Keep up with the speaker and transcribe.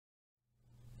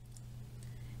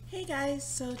Hey guys,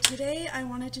 so today I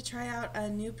wanted to try out a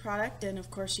new product and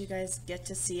of course you guys get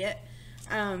to see it.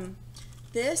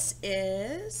 This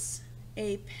is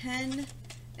a pen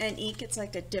and ink. It's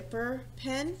like a dipper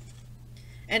pen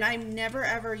and I've never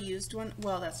ever used one.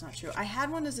 Well, that's not true. I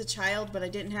had one as a child but I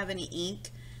didn't have any ink,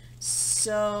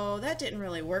 so that didn't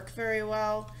really work very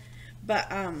well.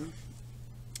 But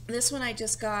this one I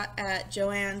just got at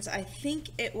Joann's. I think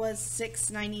it was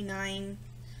 $6.99,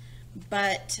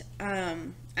 but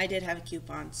I did have a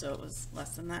coupon, so it was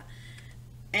less than that.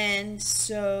 And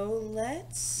so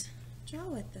let's draw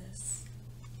with this.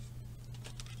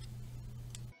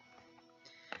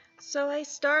 So I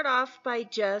start off by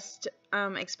just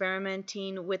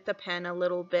experimenting with the pen a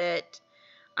little bit.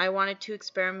 I wanted to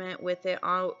experiment with it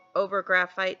over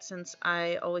graphite since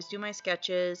I always do my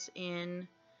sketches in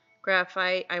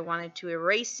graphite. I wanted to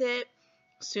erase it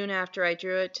soon after I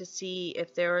drew it to see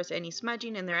if there was any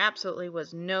smudging, and there absolutely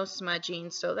was no smudging,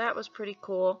 so that was pretty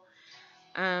cool.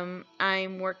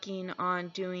 I'm working on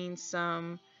doing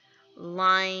some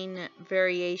line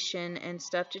variation and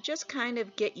stuff to just kind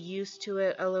of get used to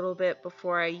it a little bit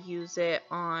before I use it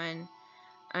on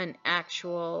an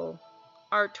actual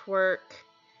artwork.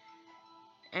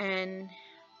 And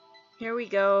here we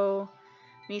go,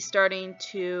 me starting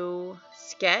to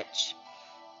sketch.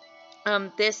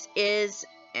 This is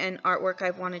an artwork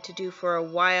I've wanted to do for a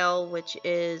while, which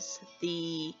is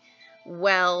the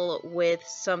well with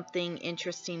something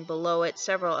interesting below it.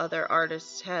 Several other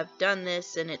artists have done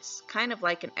this, and it's kind of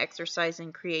like an exercise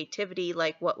in creativity,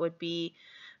 like what would be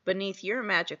beneath your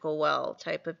magical well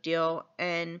type of deal.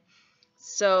 And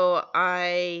so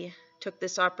I took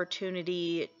this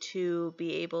opportunity to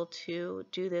be able to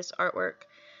do this artwork.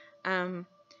 And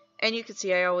you can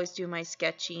see I always do my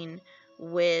sketching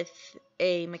with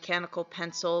a mechanical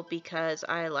pencil because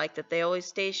I like that they always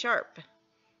stay sharp,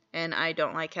 and I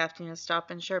don't like having to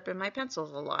stop and sharpen my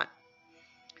pencils a lot.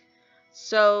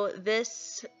 So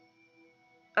this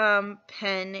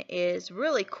pen is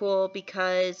really cool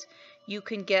because you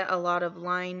can get a lot of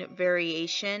line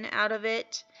variation out of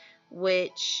it,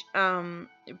 which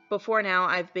before now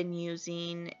I've been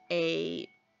using a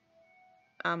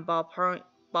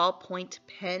ballpoint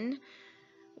pen,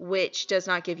 which does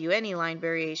not give you any line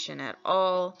variation at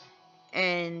all.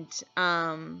 And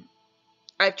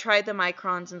I've tried the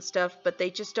microns and stuff, but they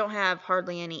just don't have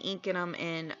hardly any ink in them,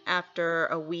 and after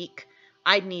a week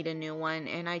I'd need a new one,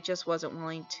 and I just wasn't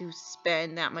willing to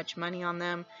spend that much money on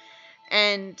them.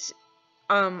 And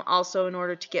also, in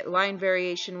order to get line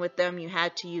variation with them, you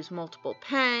had to use multiple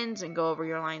pens and go over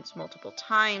your lines multiple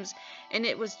times, and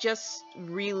it was just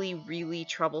really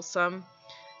troublesome.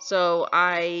 So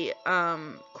I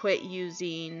quit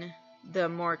using the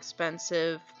more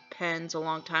expensive pens a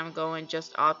long time ago and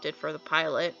just opted for the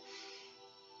Pilot.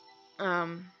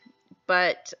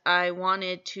 But I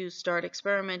wanted to start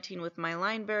experimenting with my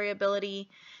line variability,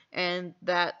 and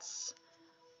that's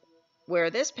where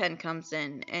this pen comes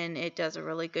in, and it does a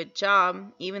really good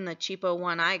job. Even the cheapo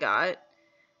one I got,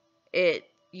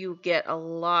 you get a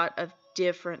lot of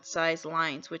different size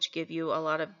lines, which give you a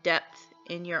lot of depth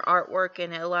in your artwork,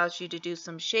 and it allows you to do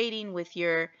some shading with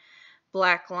your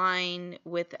black line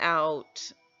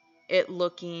without it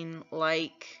looking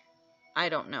like, I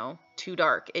don't know, too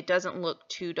dark. It doesn't look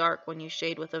too dark when you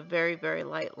shade with a very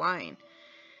light line.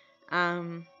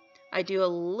 I do a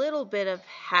little bit of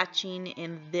hatching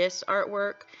in this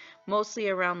artwork, mostly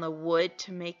around the wood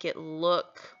to make it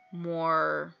look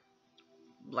more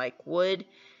like wood.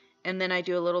 And then I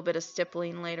do a little bit of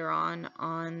stippling later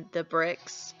on the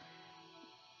bricks.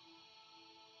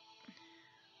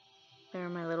 There are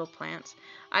my little plants.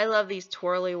 I love these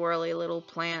twirly whirly little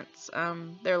plants.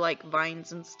 They're like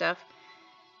vines and stuff.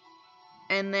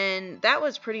 And then that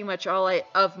was pretty much all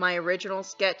of my original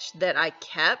sketch that I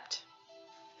kept.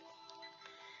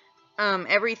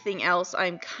 Everything else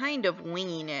I'm kind of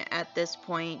winging it at this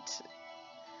point.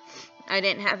 I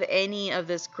didn't have any of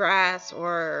this grass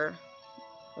or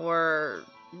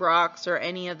rocks or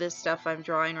any of this stuff I'm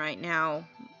drawing right now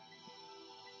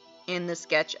in the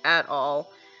sketch at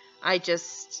all. I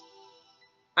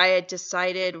had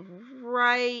decided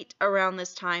right around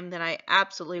this time that I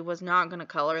absolutely was not going to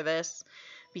color this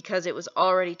because it was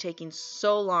already taking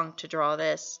so long to draw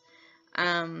this.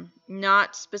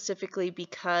 Not specifically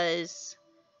because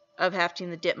of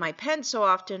having to dip my pen so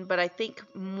often, but I think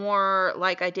more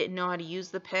like I didn't know how to use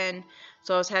the pen,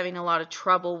 so I was having a lot of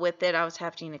trouble with it. I was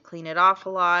having to clean it off a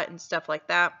lot and stuff like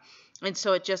that, and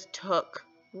so it just took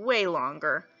way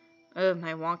longer. Oh,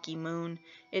 my wonky moon.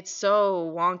 It's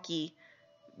so wonky.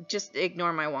 Just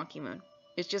ignore my wonky moon.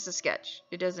 It's just a sketch.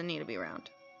 It doesn't need to be round.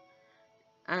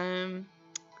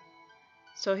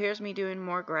 So here's me doing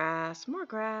more grass,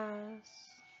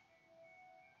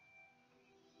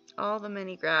 all the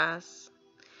mini grass.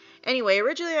 Anyway,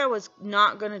 originally I was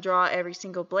not going to draw every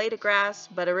single blade of grass,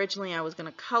 but originally I was going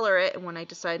to color it, and when I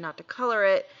decided not to color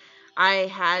it, I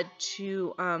had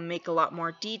to make a lot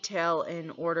more detail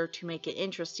in order to make it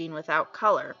interesting without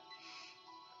color.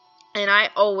 And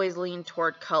I always lean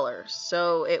toward color,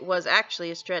 so it was actually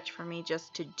a stretch for me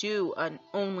just to do an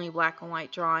only black and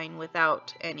white drawing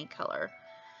without any color.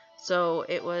 So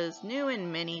it was new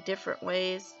in many different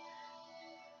ways.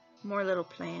 More little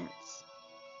plants.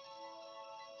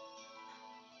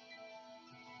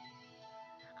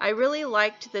 I really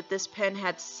liked that this pen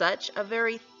had such a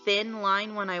very thin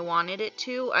line when I wanted it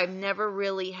to. I've never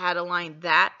really had a line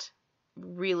that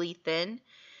really thin.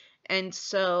 And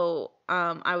so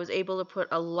I was able to put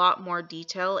a lot more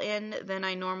detail in than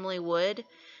I normally would.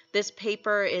 This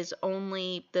paper is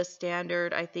only the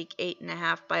standard, I think,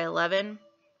 8.5 by 11.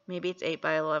 Maybe it's 8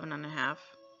 by 11.5.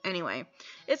 Anyway,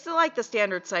 it's like the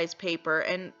standard size paper,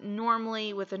 and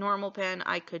normally with a normal pen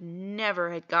I could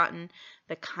never have gotten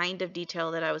the kind of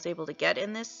detail that I was able to get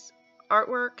in this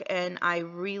artwork, and I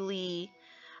really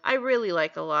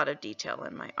like a lot of detail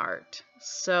in my art.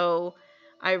 So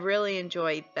I really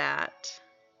enjoyed that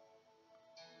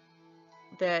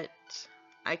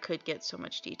I could get so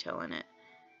much detail in it.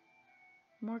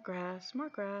 More grass, more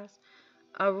grass.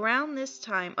 Around this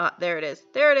time, there it is.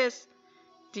 There it is.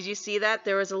 Did you see that?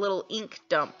 There was a little ink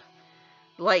dump.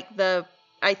 Like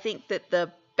I think that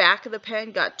the back of the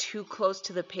pen got too close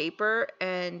to the paper,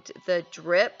 and the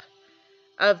drip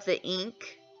of the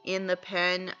ink in the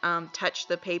pen touched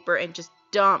the paper and just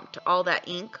dumped all that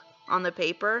ink on the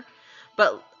paper.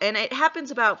 And it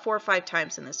happens about 4 or 5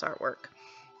 times in this artwork.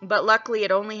 But luckily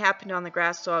it only happened on the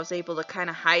grass, so I was able to kind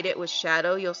of hide it with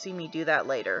shadow. You'll see me do that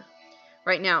later.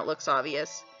 Right now it looks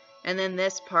obvious. And then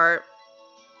this part,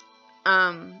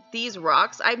 these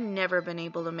rocks, I've never been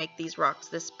able to make these rocks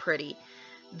this pretty.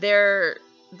 The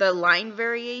line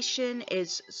variation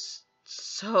is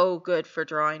so good for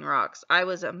drawing rocks. I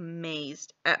was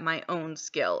amazed at my own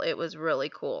skill. It was really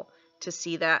cool to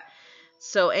see that.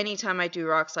 So anytime I do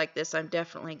rocks like this, I'm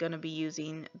definitely going to be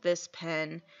using this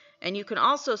pen. And you can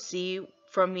also see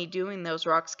from me doing those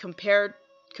rocks, compared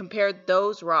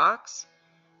those rocks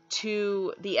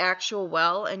to the actual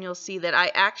well, and you'll see that I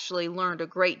actually learned a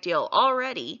great deal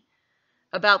already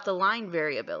about the line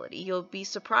variability. You'll be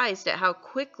surprised at how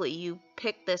quickly you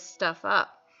pick this stuff up.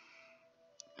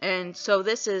 And so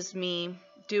this is me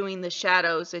doing the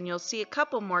shadows, and you'll see a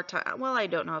couple more times. Well, I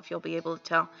don't know if you'll be able to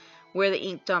tell where the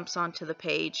ink dumps onto the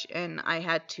page, and I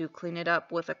had to clean it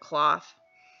up with a cloth.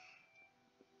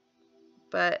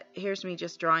 But here's me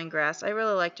just drawing grass. I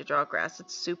really like to draw grass.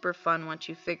 It's super fun once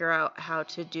you figure out how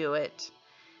to do it.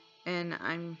 And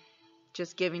I'm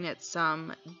just giving it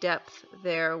some depth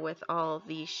there with all of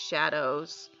these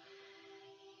shadows.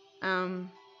 And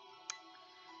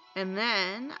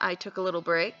then I took a little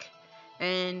break,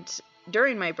 and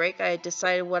during my break I had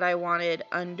decided what I wanted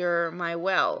under my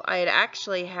well. I had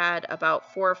actually had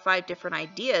about 4 or 5 different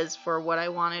ideas for what I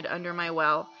wanted under my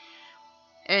well,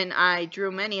 and I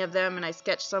drew many of them and I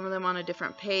sketched some of them on a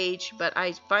different page, but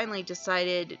I finally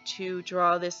decided to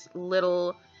draw this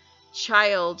little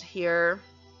child here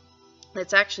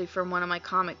that's actually from one of my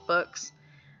comic books,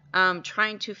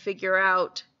 trying to figure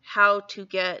out how to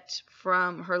get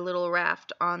from her little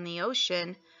raft on the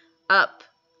ocean up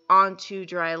onto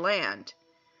dry land.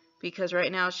 Because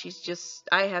right now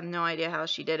I have no idea how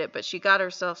she did it, but she got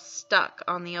herself stuck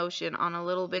on the ocean on a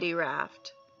little bitty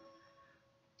raft.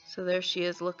 So there she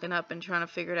is looking up and trying to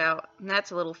figure it out. And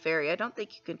that's a little fairy. I don't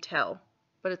think you can tell,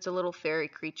 but it's a little fairy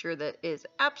creature that is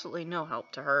absolutely no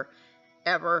help to her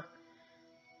ever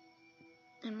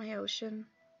in my ocean.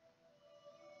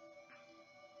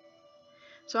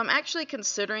 So I'm actually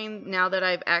considering, now that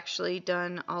I've actually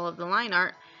done all of the line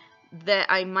art, that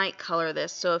I might color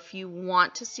this. So if you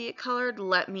want to see it colored,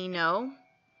 let me know,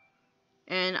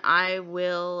 and I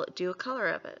will do a color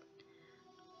of it.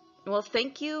 Well,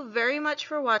 thank you very much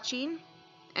for watching,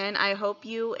 and I hope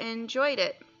you enjoyed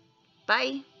it.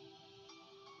 Bye.